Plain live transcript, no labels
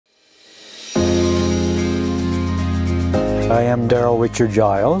I am Darrell Richard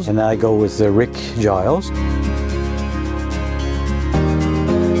Giles, and I go with Rick Giles.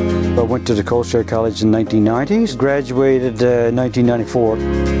 I went to the Coast Guard College in the 1990s, graduated in 1994.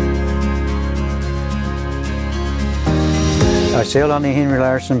 I sailed on the Henry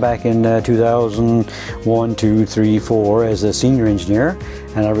Larsen back in 2001, 2, 3, 4 as a senior engineer,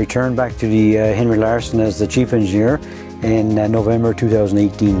 and I returned back to the Henry Larsen as the chief engineer in November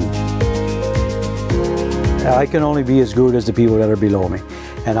 2018. I can only be as good as the people that are below me,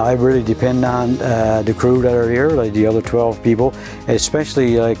 and I really depend on the crew that are here, like the other 12 people,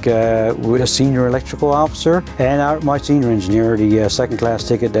 especially like with a senior electrical officer and my senior engineer, the second class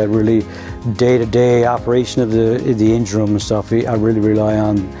ticket that really day-to-day operation of the engine room and stuff. I really rely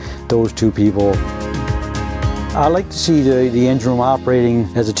on those two people. I like to see the engine room operating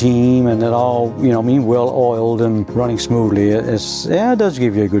as a team and it all, you know, well oiled and running smoothly. Yeah, it does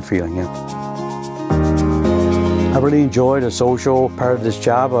give you a good feeling, yeah. I really enjoyed the social part of this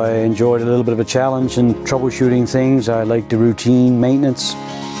job. I enjoyed a little bit of a challenge in troubleshooting things. I like the routine maintenance.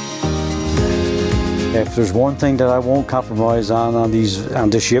 If there's one thing that I won't compromise on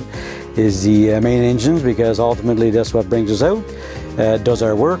this ship is the main engines, because ultimately that's what brings us out, does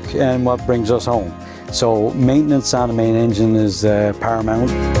our work, and what brings us home. So maintenance on the main engine is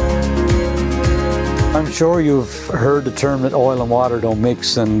paramount. I'm sure you've heard the term that oil and water don't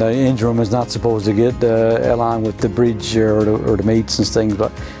mix, and the engine room is not supposed to get along with the bridge or the mates and things,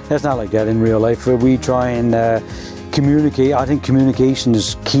 but that's not like that in real life. We try and communicate. I think communication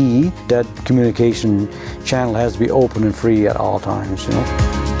is key. That communication channel has to be open and free at all times, you know.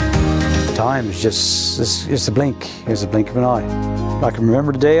 Time is just, it's a blink of an eye. I can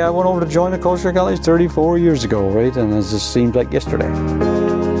remember the day I went over to join the Coast Guard College 34 years ago, right? And it just seems like yesterday.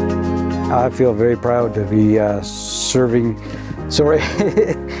 I feel very proud to be serving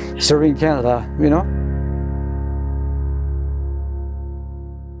Canada, you know.